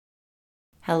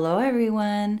Hello,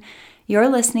 everyone. You're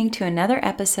listening to another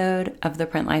episode of the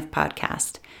Print Life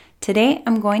Podcast. Today,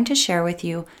 I'm going to share with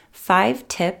you 5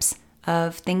 tips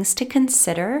of things to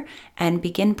consider and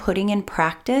begin putting in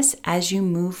practice as you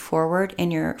move forward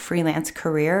in your freelance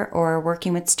career or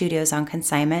working with studios on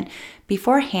consignment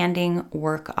before handing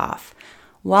work off.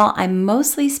 While I'm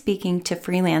mostly speaking to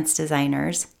freelance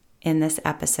designers in this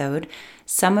episode,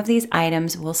 some of these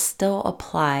items will still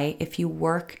apply if you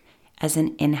work as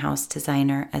an in-house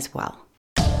designer as well.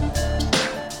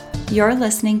 You're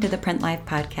listening to the Print Life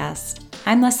Podcast.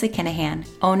 I'm Leslie Kinahan,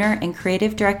 owner and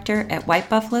creative director at White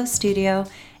Buffalo Studio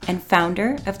and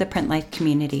founder of the Print Life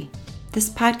community. This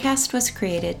podcast was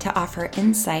created to offer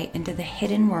insight into the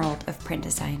hidden world of print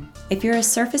design. If you're a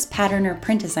surface pattern or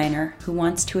print designer who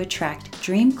wants to attract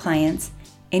dream clients,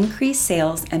 increase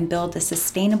sales, and build a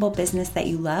sustainable business that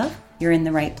you love, you're in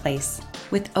the right place.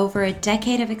 With over a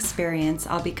decade of experience,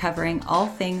 I'll be covering all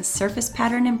things surface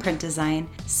pattern and print design,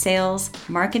 sales,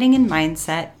 marketing, and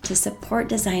mindset to support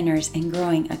designers in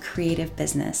growing a creative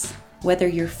business. Whether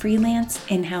you're freelance,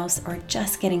 in-house, or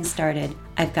just getting started,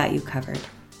 I've got you covered.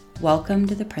 Welcome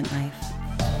to the Print Life.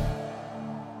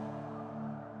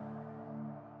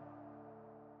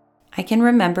 I can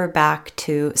remember back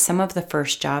to some of the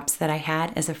first jobs that I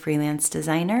had as a freelance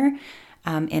designer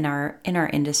in our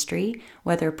industry,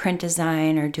 whether print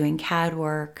design or doing CAD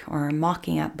work or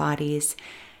mocking up bodies.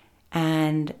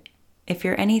 And if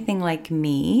you're anything like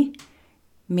me,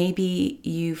 maybe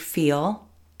you feel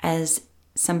as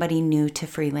somebody new to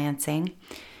freelancing,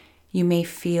 you may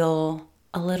feel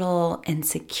a little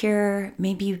insecure.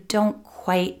 Maybe you don't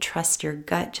quite trust your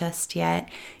gut just yet.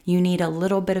 You need a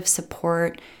little bit of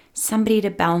support, somebody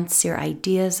to bounce your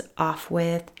ideas off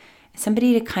with,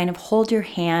 somebody to kind of hold your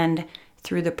hand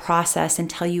through the process and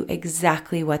tell you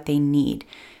exactly what they need.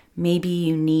 Maybe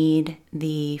you need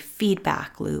the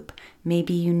feedback loop.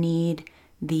 Maybe you need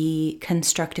the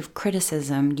constructive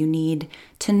criticism. You need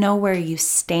to know where you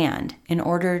stand in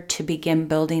order to begin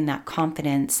building that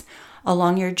confidence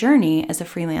along your journey as a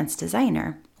freelance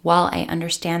designer. While I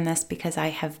understand this because I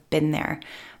have been there,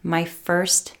 my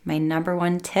number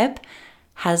one tip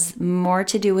has more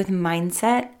to do with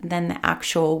mindset than the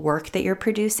actual work that you're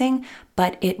producing,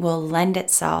 but it will lend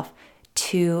itself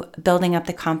to building up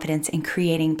the confidence in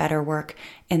creating better work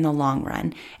in the long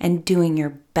run and doing your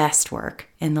best work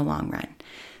in the long run.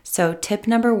 So tip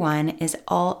number 1 is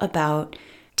all about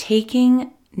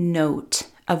taking note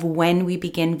of when we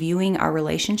begin viewing our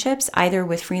relationships, either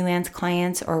with freelance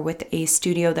clients or with a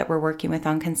studio that we're working with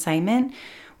on consignment,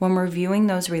 when we're viewing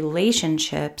those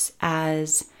relationships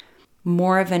as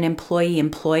more of an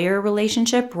employee-employer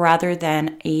relationship rather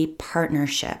than a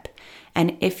partnership.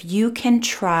 And if you can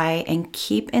try and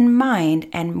keep in mind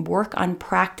and work on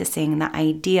practicing the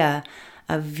idea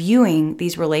of viewing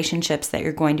these relationships that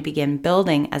you're going to begin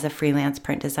building as a freelance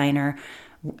print designer,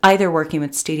 either working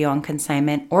with studio on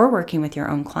consignment or working with your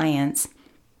own clients,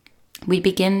 we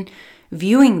begin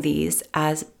viewing these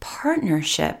as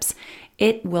partnerships.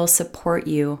 It will support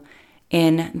you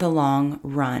in the long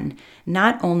run.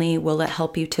 Not only will it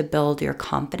help you to build your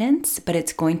confidence, but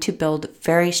it's going to build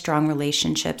very strong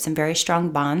relationships and very strong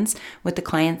bonds with the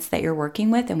clients that you're working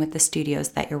with and with the studios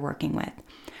that you're working with.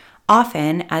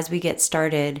 Often, as we get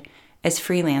started as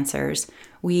freelancers,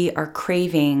 we are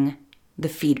craving the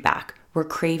feedback. We're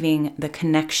craving the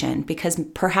connection because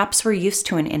perhaps we're used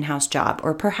to an in-house job,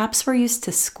 or perhaps we're used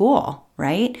to school,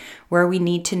 right? Where we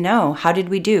need to know, how did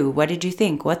we do? What did you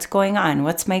think? What's going on?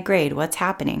 What's my grade? What's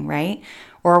happening, right?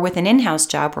 Or with an in-house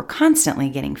job, we're constantly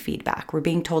getting feedback. We're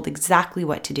being told exactly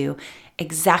what to do,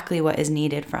 exactly what is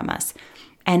needed from us.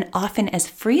 And often as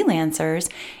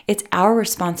freelancers, it's our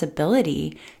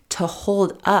responsibility to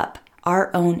hold up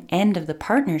our own end of the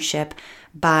partnership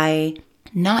by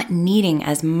not needing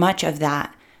as much of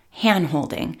that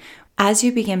hand-holding. As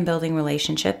you begin building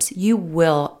relationships, you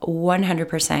will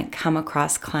 100% come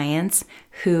across clients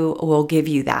who will give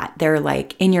you that. They're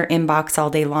like in your inbox all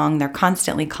day long. They're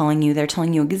constantly calling you. They're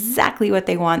telling you exactly what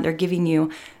they want. They're giving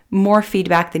you more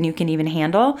feedback than you can even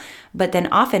handle. But then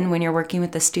often when you're working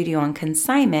with the studio on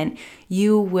consignment,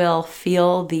 you will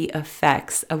feel the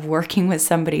effects of working with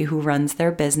somebody who runs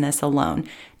their business alone.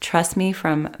 Trust me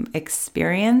from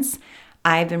experience.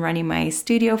 I've been running my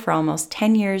studio for almost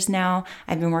 10 years now.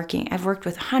 I've worked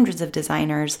with hundreds of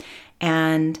designers,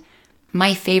 and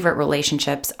my favorite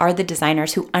relationships are the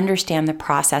designers who understand the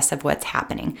process of what's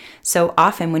happening. So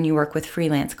often when you work with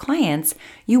freelance clients,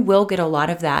 you will get a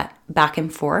lot of that back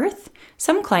and forth.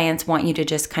 Some clients want you to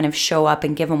just kind of show up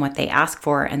and give them what they ask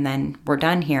for, and then we're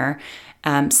done here.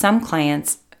 Some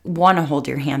clients want to hold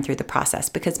your hand through the process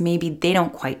because maybe they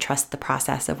don't quite trust the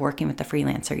process of working with the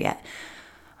freelancer yet.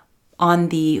 On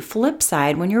the flip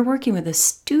side, when you're working with a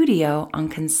studio on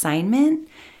consignment,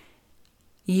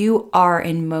 you are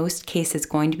in most cases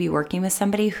going to be working with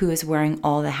somebody who is wearing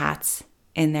all the hats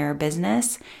in their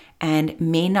business and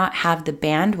may not have the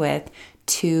bandwidth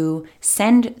to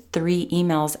send 3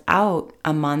 emails out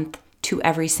a month to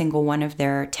every single one of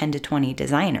their 10 to 20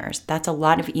 designers. That's a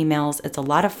lot of emails. It's a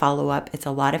lot of follow-up. It's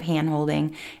a lot of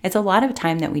hand-holding. It's a lot of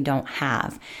time that we don't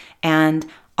have. And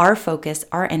our focus,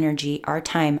 our energy, our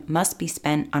time must be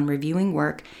spent on reviewing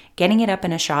work, getting it up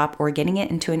in a shop, or getting it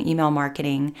into an email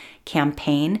marketing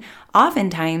campaign.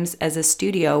 Oftentimes, as a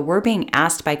studio, we're being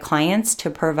asked by clients to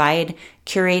provide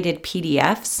curated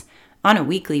PDFs on a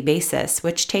weekly basis,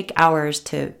 which take hours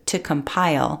to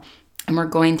compile. And we're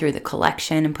going through the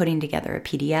collection and putting together a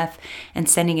PDF and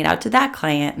sending it out to that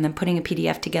client, and then putting a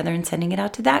PDF together and sending it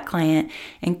out to that client,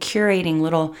 and curating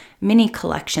little mini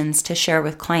collections to share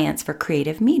with clients for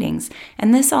creative meetings.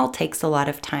 And this all takes a lot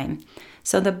of time.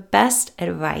 So the best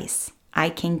advice I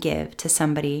can give to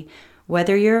somebody,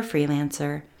 whether you're a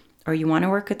freelancer or you want to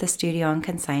work with a studio on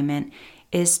consignment,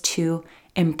 is to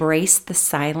embrace the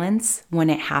silence when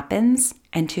it happens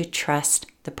and to trust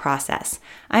the process.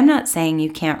 I'm not saying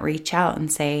you can't reach out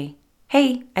and say,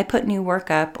 hey, I put new work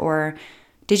up, or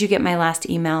did you get my last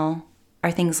email?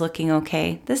 Are things looking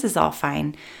okay? This is all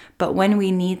fine. But when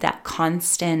we need that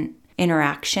constant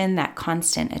interaction, that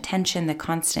constant attention, the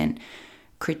constant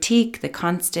critique, the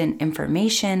constant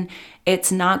information,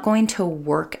 it's not going to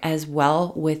work as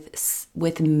well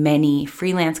with many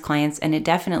freelance clients, and it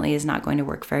definitely is not going to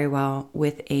work very well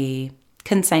with a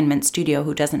consignment studio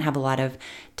who doesn't have a lot of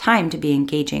time to be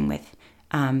engaging with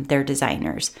their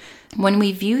designers. When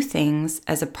we view things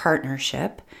as a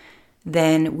partnership,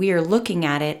 then we are looking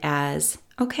at it as,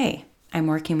 okay, I'm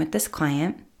working with this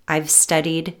client. I've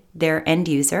studied their end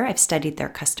user. I've studied their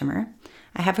customer.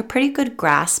 I have a pretty good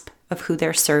grasp of who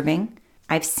they're serving.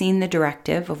 I've seen the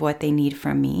directive of what they need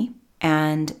from me.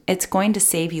 And it's going to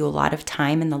save you a lot of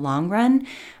time in the long run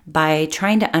by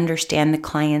trying to understand the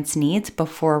client's needs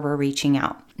before we're reaching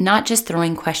out. Not just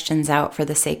throwing questions out for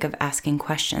the sake of asking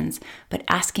questions, but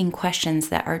asking questions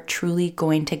that are truly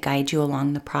going to guide you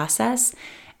along the process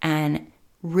and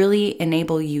really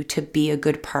enable you to be a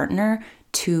good partner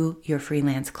to your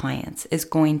freelance clients is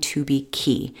going to be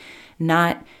key.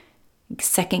 Not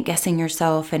second guessing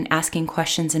yourself and asking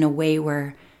questions in a way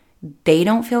where they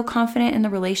don't feel confident in the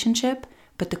relationship,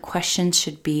 but the questions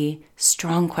should be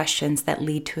strong questions that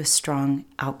lead to a strong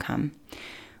outcome.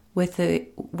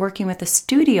 Working with a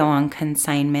studio on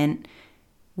consignment,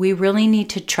 we really need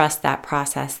to trust that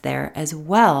process there as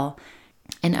well,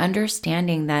 and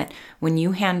understanding that when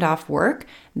you hand off work,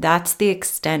 that's the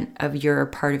extent of your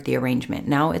part of the arrangement.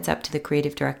 Now it's up to the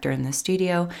creative director in the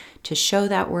studio to show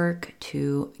that work,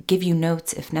 to give you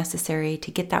notes if necessary,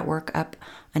 to get that work up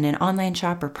on an online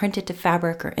shop or print it to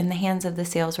fabric or in the hands of the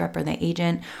sales rep or the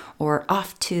agent or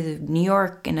off to New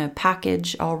York in a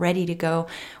package all ready to go.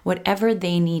 Whatever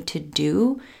they need to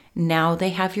do, now they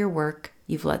have your work.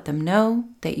 You've let them know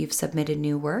that you've submitted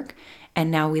new work. And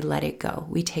now we let it go.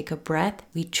 We take a breath.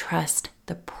 We trust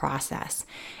the process.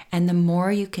 And the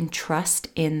more you can trust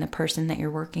in the person that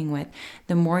you're working with,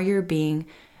 the more you're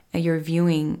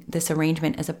viewing this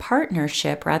arrangement as a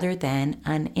partnership rather than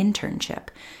an internship.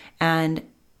 And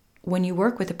when you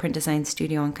work with a print design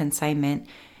studio on consignment,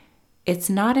 it's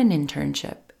not an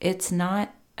internship. It's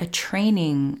not a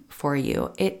training for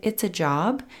you. It's a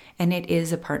job, and it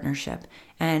is a partnership.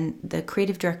 And the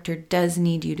creative director does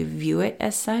need you to view it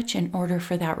as such in order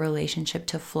for that relationship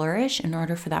to flourish, in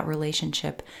order for that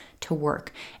relationship to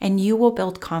work. And you will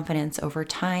build confidence over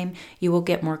time. You will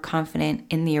get more confident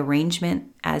in the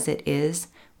arrangement as it is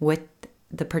with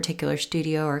the particular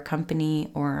studio or company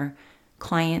or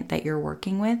client that you're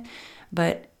working with.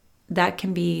 But that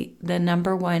can be the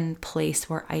number one place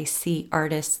where I see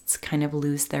artists kind of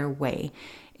lose their way,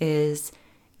 is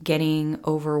getting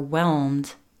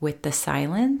overwhelmed with the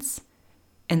silence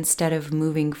instead of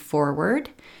moving forward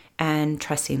and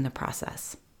trusting the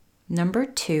process. Number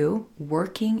 2,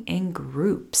 working in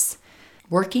groups.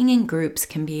 Working in groups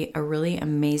can be a really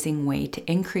amazing way to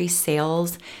increase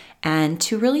sales and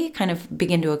to really kind of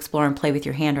begin to explore and play with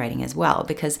your handwriting as well.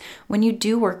 Because when you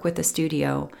do work with a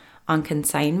studio on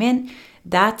consignment,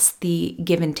 that's the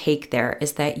give and take there,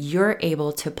 is that you're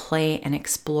able to play and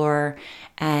explore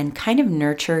and kind of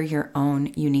nurture your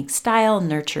own unique style,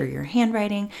 nurture your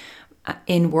handwriting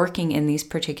in working in these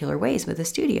particular ways with a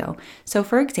studio. So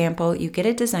for example, you get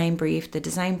a design brief. The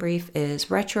design brief is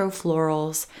retro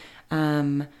florals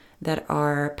that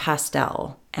are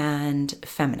pastel and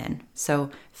feminine. So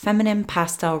feminine,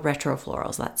 pastel, retro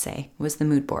florals, let's say, was the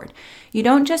mood board. You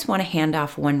don't just want to hand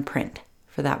off one print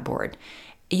for that board.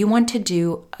 You want to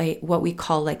do what we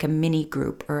call like a mini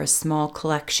group or a small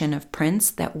collection of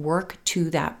prints that work to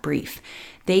that brief.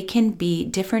 They can be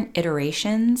different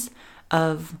iterations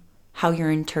of how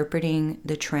you're interpreting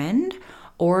the trend,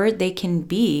 or they can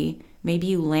be maybe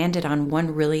you landed on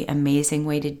one really amazing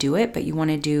way to do it, but you want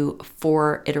to do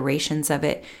 4 iterations of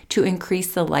it to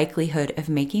increase the likelihood of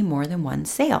making more than one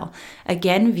sale.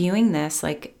 Again, viewing this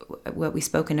like what we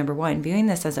spoke in number 1, viewing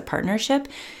this as a partnership,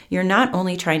 you're not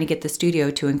only trying to get the studio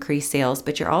to increase sales,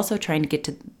 but you're also trying to get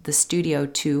to the studio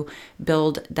to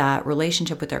build that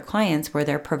relationship with their clients where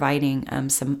they're providing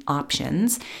some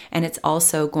options. And it's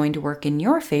also going to work in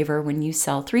your favor when you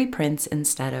sell 3 prints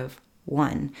instead of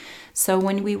 1. So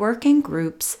when we work in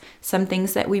groups, some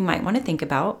things that we might want to think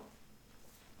about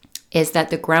is that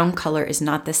the ground color is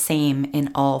not the same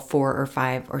in all 4 or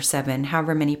 5 or 7,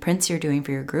 however many prints you're doing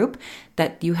for your group,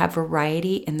 that you have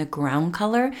variety in the ground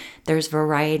color, there's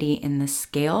variety in the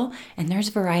scale, and there's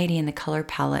variety in the color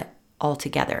palette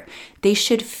altogether. They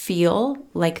should feel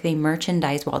like they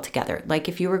merchandise well together. Like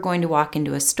if you were going to walk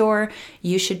into a store,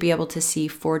 you should be able to see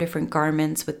 4 different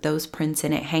garments with those prints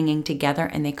in it hanging together,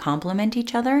 and they complement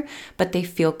each other, but they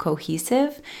feel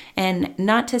cohesive. And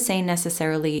not to say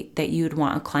necessarily that you'd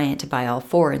want a client to buy all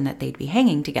 4 and that they'd be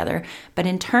hanging together, but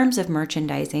in terms of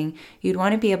merchandising, you'd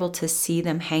want to be able to see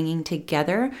them hanging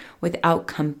together without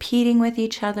competing with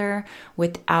each other,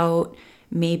 without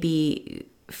maybe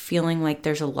feeling like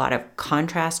there's a lot of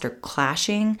contrast or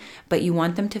clashing, but you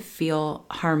want them to feel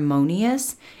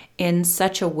harmonious in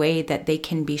such a way that they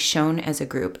can be shown as a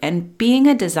group. And being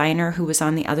a designer who was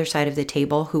on the other side of the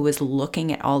table, who was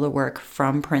looking at all the work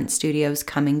from print studios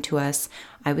coming to us,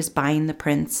 I was buying the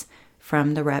prints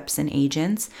from the reps and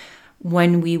agents.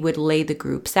 When we would lay the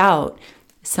groups out,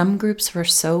 some groups were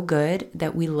so good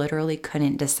that we literally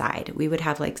couldn't decide. We would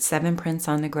have like 7 prints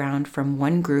on the ground from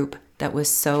one group that was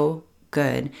so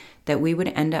good that we would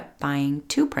end up buying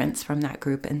 2 prints from that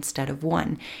group instead of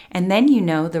 1. And then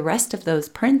the rest of those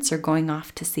prints are going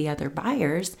off to see other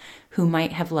buyers who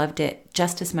might have loved it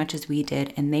just as much as we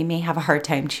did, and they may have a hard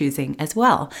time choosing as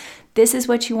well. This is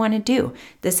what you want to do.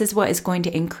 This is what is going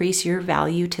to increase your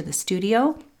value to the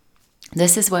studio.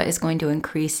 This is what is going to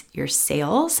increase your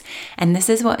sales, and this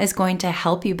is what is going to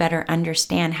help you better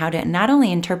understand how to not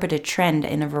only interpret a trend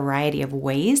in a variety of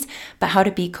ways, but how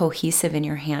to be cohesive in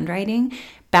your handwriting.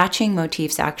 Batching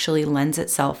motifs actually lends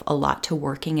itself a lot to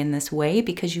working in this way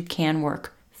because you can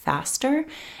work faster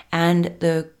and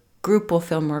the group will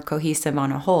feel more cohesive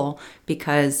on a whole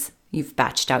because you've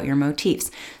batched out your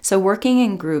motifs. So working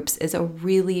in groups is a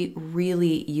really,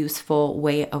 really useful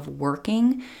way of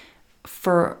working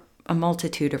for a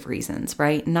multitude of reasons,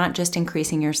 right? Not just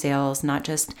increasing your sales, not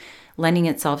just lending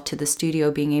itself to the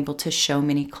studio being able to show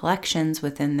many collections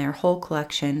within their whole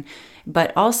collection,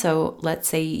 but also, let's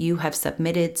say you have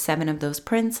submitted 7 of those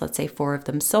prints, let's say 4 of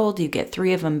them sold, you get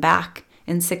 3 of them back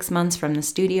in 6 months from the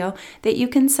studio that you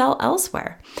can sell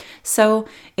elsewhere. So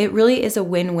it really is a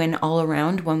win-win all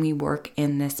around when we work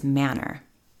in this manner.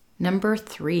 Number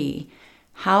 3,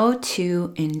 how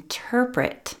to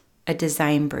interpret a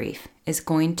design brief is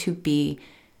going to be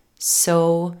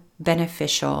so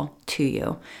beneficial to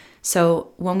you.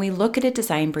 So when we look at a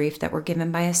design brief that we're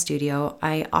given by a studio,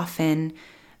 I often,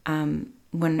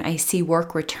 when I see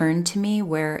work returned to me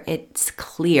where it's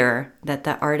clear that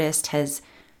the artist has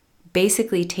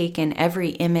basically taken every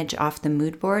image off the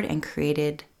mood board and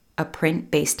created a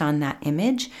print based on that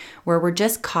image, where we're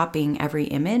just copying every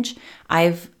image,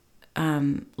 I've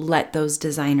let those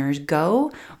designers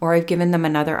go, or I've given them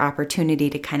another opportunity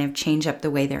to kind of change up the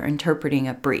way they're interpreting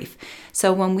a brief.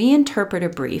 So when we interpret a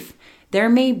brief, there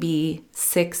may be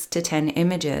 6 to 10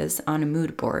 images on a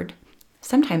mood board,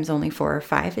 sometimes only 4 or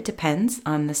 5, it depends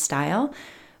on the style,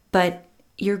 but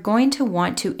you're going to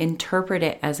want to interpret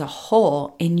it as a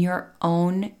whole in your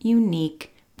own unique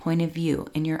point of view,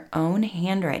 in your own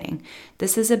handwriting.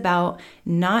 This is about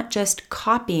not just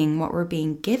copying what we're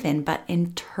being given, but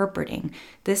interpreting.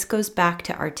 This goes back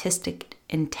to artistic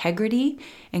integrity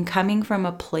and coming from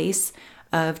a place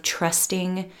of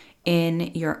trusting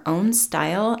in your own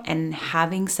style and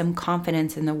having some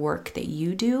confidence in the work that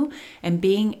you do and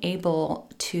being able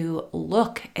to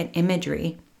look at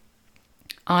imagery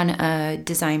on a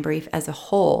design brief as a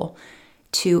whole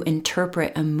to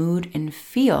interpret a mood and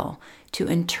feel, to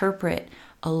interpret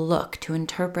a look, to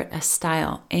interpret a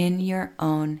style in your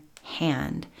own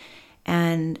hand.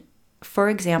 And for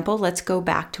example, let's go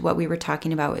back to what we were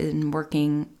talking about in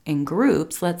working in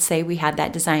groups. Let's say we had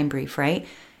that design brief, right?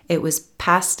 It was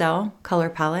pastel color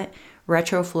palette,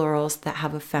 retro florals that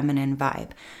have a feminine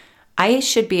vibe. I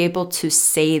should be able to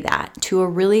say that to a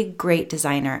really great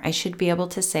designer. I should be able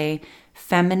to say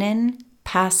feminine,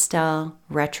 pastel,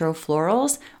 retro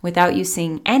florals without you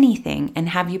seeing anything, and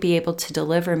have you be able to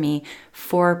deliver me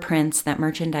 4 prints that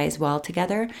merchandise well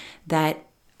together that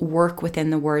work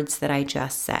within the words that I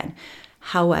just said.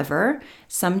 However,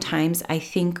 sometimes I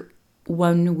think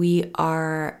when we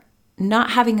are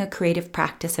not having a creative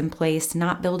practice in place,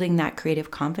 not building that creative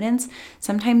confidence,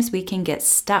 sometimes we can get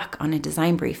stuck on a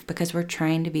design brief because we're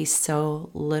trying to be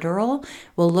so literal.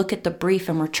 We'll look at the brief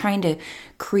and we're trying to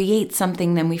create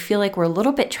something, then we feel like we're a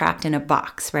little bit trapped in a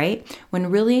box, right? When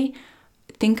really,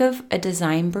 think of a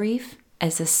design brief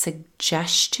as a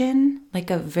suggestion,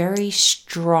 like a very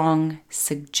strong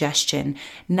suggestion,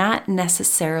 not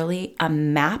necessarily a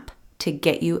map to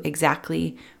get you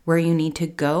exactly where you need to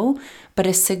go, but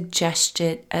a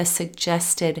suggested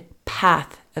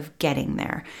path of getting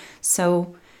there.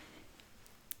 So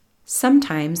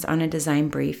sometimes on a design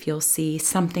brief, you'll see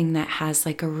something that has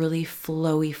like a really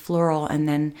flowy floral, and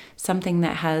then something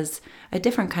that has a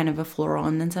different kind of a floral,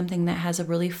 and then something that has a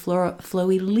really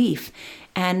flowy leaf.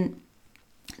 And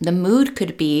the mood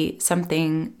could be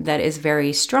something that is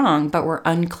very strong, but we're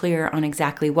unclear on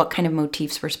exactly what kind of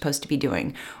motifs we're supposed to be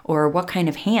doing or what kind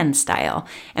of hand style.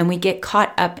 And we get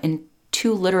caught up in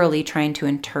too literally trying to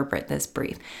interpret this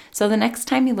brief. So the next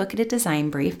time you look at a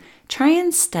design brief, try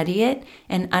and study it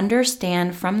and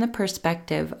understand from the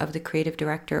perspective of the creative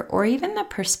director, or even the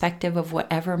perspective of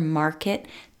whatever market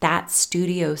that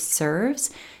studio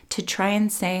serves, to try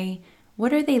and say,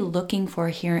 what are they looking for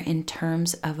here in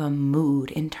terms of a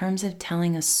mood, in terms of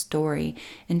telling a story,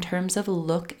 in terms of a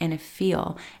look and a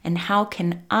feel? And how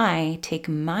can I take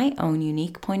my own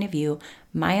unique point of view,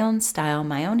 my own style,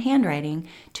 my own handwriting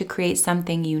to create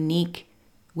something unique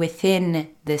within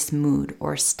this mood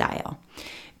or style?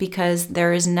 Because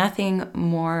there is nothing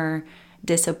more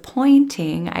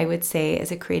disappointing, I would say,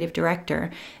 as a creative director,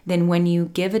 than when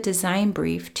you give a design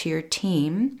brief to your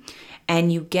team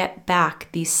and you get back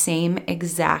the same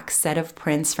exact set of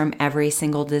prints from every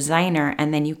single designer,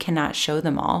 and then you cannot show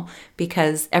them all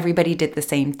because everybody did the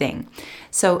same thing.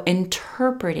 So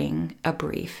interpreting a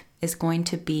brief is going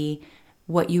to be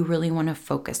what you really want to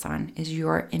focus on, is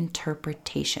your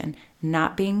interpretation,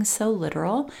 not being so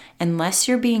literal, unless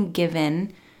you're being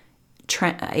given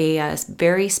a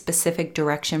very specific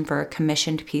direction for a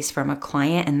commissioned piece from a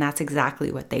client, and that's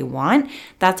exactly what they want.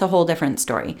 That's a whole different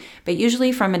story. But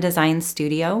usually from a design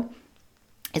studio,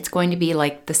 it's going to be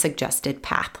like the suggested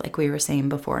path, like we were saying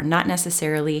before, not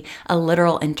necessarily a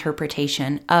literal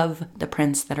interpretation of the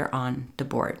prints that are on the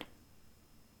board.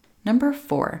 Number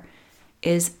 4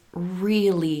 is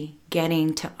really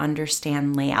getting to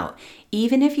understand layout.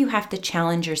 Even if you have to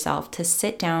challenge yourself to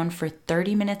sit down for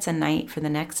 30 minutes a night for the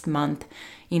next month,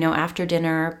 after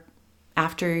dinner,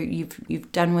 after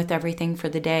you've done with everything for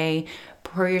the day,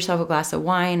 pour yourself a glass of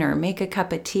wine or make a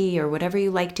cup of tea or whatever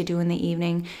you like to do in the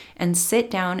evening, and sit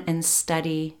down and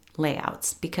study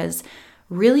layouts. Because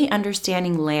really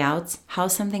understanding layouts, how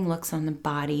something looks on the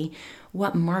body,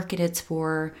 what market it's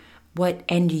for, what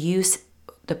end use,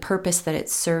 the purpose that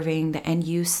it's serving, the end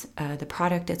use, the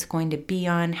product it's going to be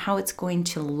on, how it's going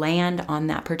to land on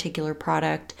that particular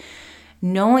product.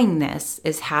 Knowing this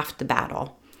is half the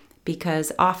battle,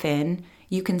 because often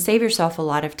you can save yourself a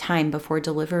lot of time before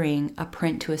delivering a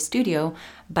print to a studio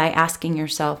by asking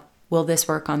yourself, will this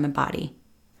work on the body?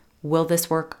 Will this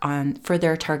work for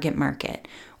their target market?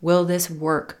 Will this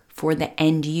work for the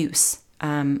end use?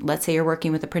 Let's say you're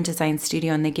working with a print design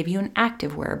studio and they give you an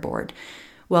activewear board.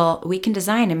 Well, we can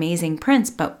design amazing prints,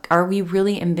 but are we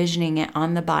really envisioning it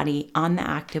on the body, on the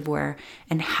activewear,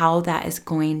 and how that is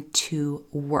going to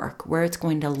work, where it's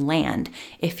going to land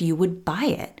if you would buy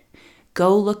it?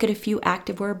 Go look at a few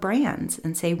activewear brands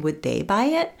and say, would they buy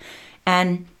it?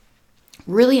 And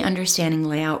really understanding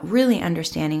layout, really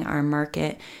understanding our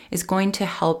market is going to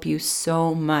help you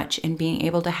so much in being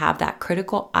able to have that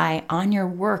critical eye on your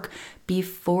work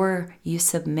before you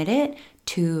submit it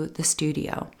to the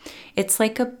studio. It's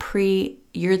like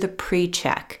you're the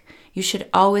pre-check. You should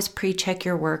always pre-check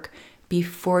your work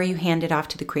before you hand it off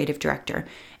to the creative director.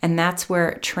 And that's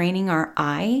where training our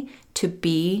eye to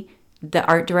be the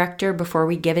art director before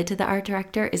we give it to the art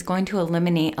director is going to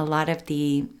eliminate a lot of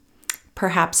the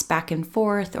perhaps back and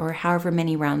forth or however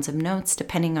many rounds of notes,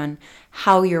 depending on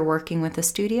how you're working with a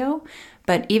studio.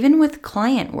 But even with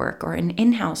client work or an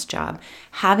in-house job,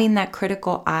 having that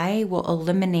critical eye will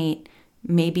eliminate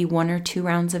maybe 1 or 2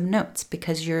 rounds of notes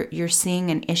because you're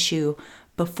seeing an issue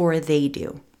before they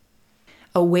do.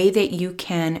 A way that you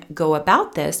can go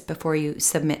about this before you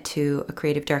submit to a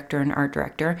creative director and art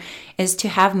director is to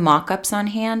have mock-ups on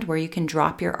hand where you can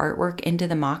drop your artwork into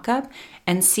the mock-up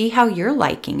and see how you're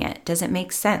liking it. Does it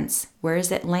make sense? Where is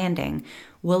it landing?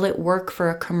 Will it work for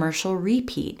a commercial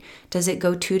repeat? Does it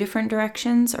go 2 different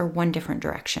directions or 1 different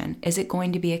direction? Is it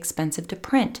going to be expensive to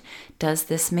print? Does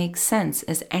this make sense?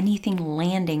 Is anything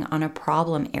landing on a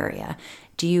problem area?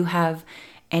 Do you have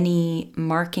any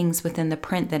markings within the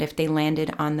print that if they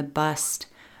landed on the bust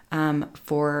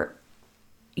for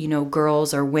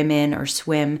girls or women or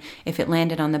swim, if it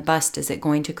landed on the bust, is it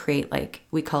going to create, like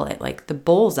we call it, like the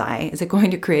bullseye? Is it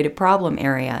going to create a problem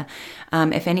area?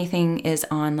 If anything is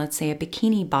on, let's say, a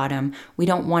bikini bottom, we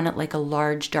don't want it like a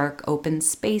large, dark, open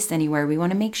space anywhere. We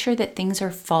want to make sure that things are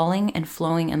falling and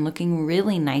flowing and looking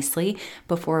really nicely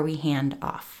before we hand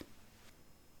off.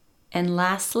 And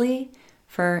lastly,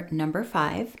 for number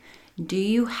 5, do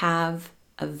you have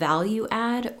a value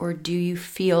add, or do you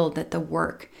feel that the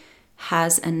work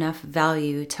has enough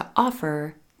value to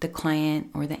offer the client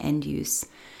or the end use?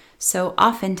 So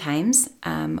oftentimes,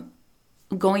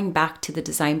 going back to the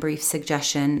design brief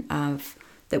suggestion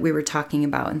that we were talking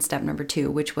about in step number 2,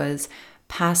 which was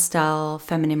pastel,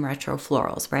 feminine retro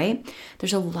florals, right?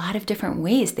 There's a lot of different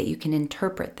ways that you can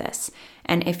interpret this.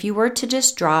 And if you were to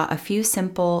just draw a few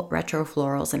simple retro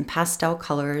florals in pastel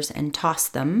colors and toss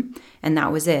them, and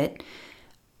that was it,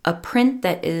 a print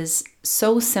that is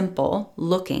so simple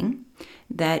looking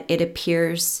that it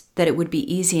appears that it would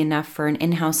be easy enough for an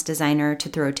in-house designer to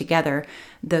throw together,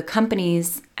 the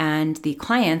companies and the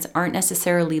clients aren't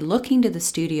necessarily looking to the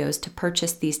studios to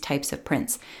purchase these types of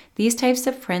prints. These types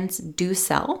of prints do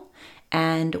sell,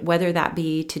 and whether that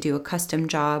be to do a custom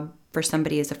job for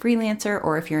somebody as a freelancer,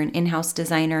 or if you're an in-house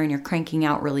designer and you're cranking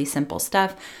out really simple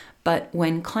stuff. But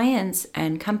when clients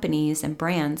and companies and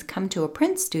brands come to a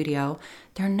print studio,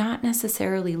 they're not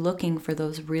necessarily looking for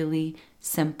those really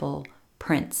simple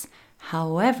prints.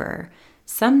 However,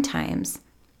 sometimes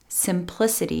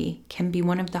simplicity can be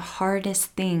one of the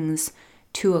hardest things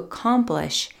to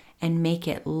accomplish and make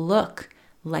it look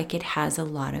like it has a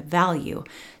lot of value.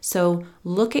 So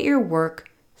look at your work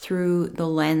through the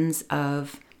lens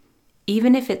of,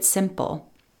 even if it's simple,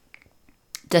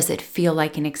 does it feel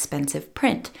like an expensive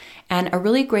print? And a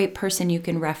really great person you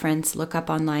can reference, look up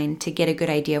online to get a good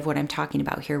idea of what I'm talking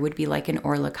about here would be like an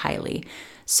Orla Kiley.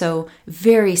 So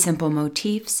very simple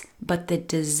motifs, but the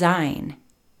design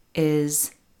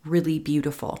is really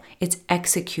beautiful. It's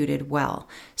executed well.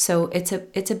 So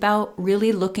it's about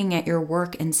really looking at your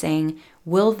work and saying,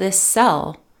 will this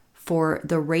sell for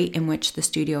the rate in which the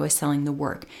studio is selling the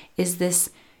work? Does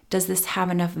this have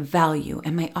enough value?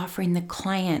 Am I offering the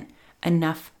client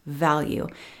enough value?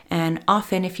 And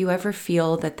often, if you ever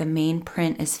feel that the main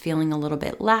print is feeling a little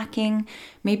bit lacking,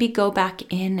 maybe go back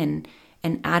in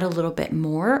and add a little bit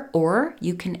more, or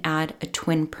you can add a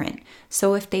twin print.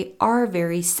 So if they are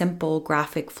very simple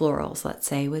graphic florals, let's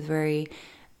say, with very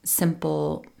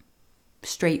simple,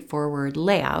 straightforward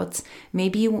layouts,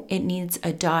 maybe it needs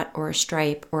a dot or a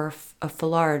stripe or a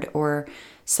foulard or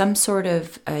some sort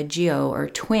of a geo or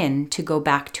twin to go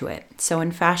back to it. So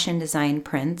in fashion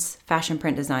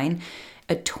print design,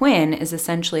 a twin is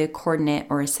essentially a coordinate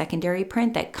or a secondary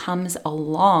print that comes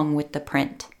along with the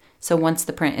print. So once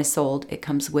the print is sold, it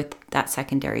comes with that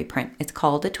secondary print. It's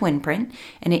called a twin print,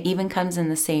 and it even comes in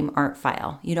the same art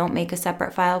file. You don't make a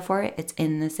separate file for it, it's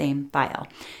in the same file.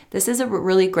 This is a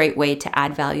really great way to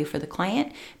add value for the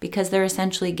client because they're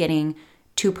essentially getting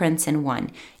 2 prints in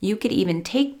one. You could even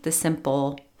take the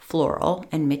simple floral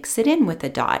and mix it in with a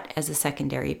dot as a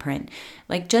secondary print.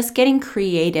 Like just getting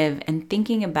creative and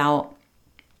thinking about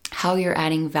how you're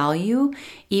adding value,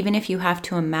 even if you have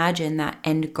to imagine that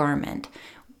end garment.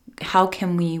 How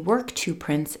can we work 2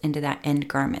 prints into that end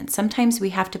garment? Sometimes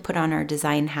we have to put on our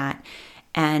design hat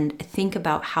and think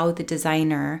about how the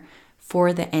designer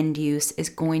for the end use is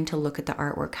going to look at the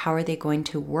artwork. How are they going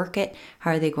to work it?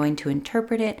 How are they going to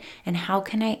interpret it? And how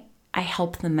can I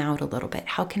help them out a little bit?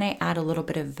 How can I add a little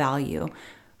bit of value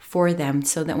for them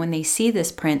so that when they see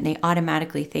this print, they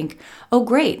automatically think, oh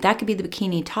great, that could be the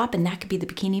bikini top and that could be the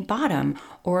bikini bottom,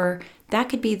 or that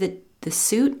could be the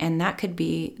suit and that could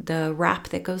be the wrap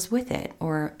that goes with it,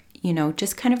 or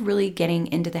just kind of really getting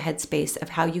into the headspace of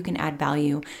how you can add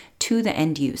value to the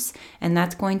end use. And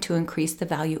that's going to increase the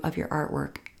value of your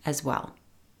artwork as well.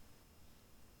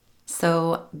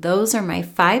 So those are my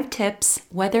 5 tips,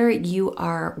 whether you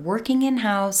are working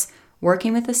in-house,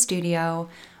 working with a studio,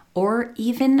 or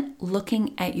even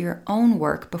looking at your own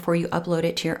work before you upload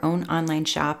it to your own online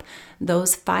shop.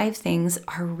 Those 5 things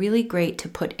are really great to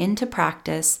put into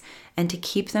practice and to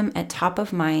keep them at top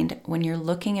of mind when you're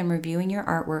looking and reviewing your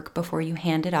artwork before you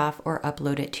hand it off or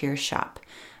upload it to your shop.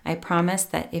 I promise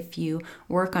that if you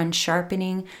work on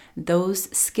sharpening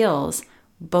those skills,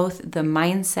 both the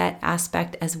mindset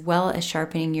aspect as well as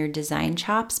sharpening your design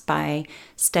chops by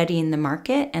studying the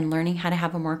market and learning how to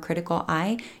have a more critical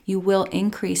eye, you will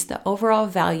increase the overall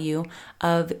value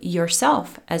of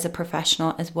yourself as a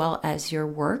professional as well as your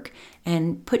work,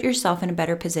 and put yourself in a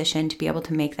better position to be able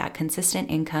to make that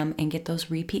consistent income and get those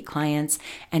repeat clients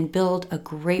and build a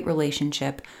great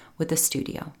relationship with the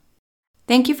studio.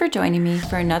 Thank you for joining me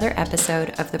for another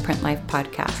episode of the Print Life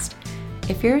Podcast.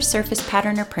 If you're a surface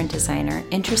pattern or print designer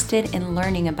interested in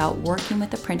learning about working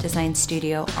with a print design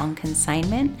studio on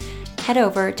consignment, head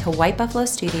over to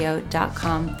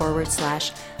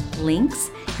whitebuffalostudio.com/links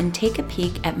and take a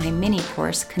peek at my mini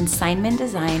course, Consignment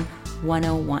Design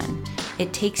 101.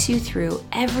 It takes you through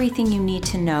everything you need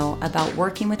to know about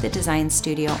working with a design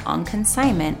studio on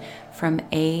consignment from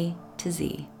A to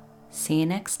Z. See you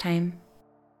next time.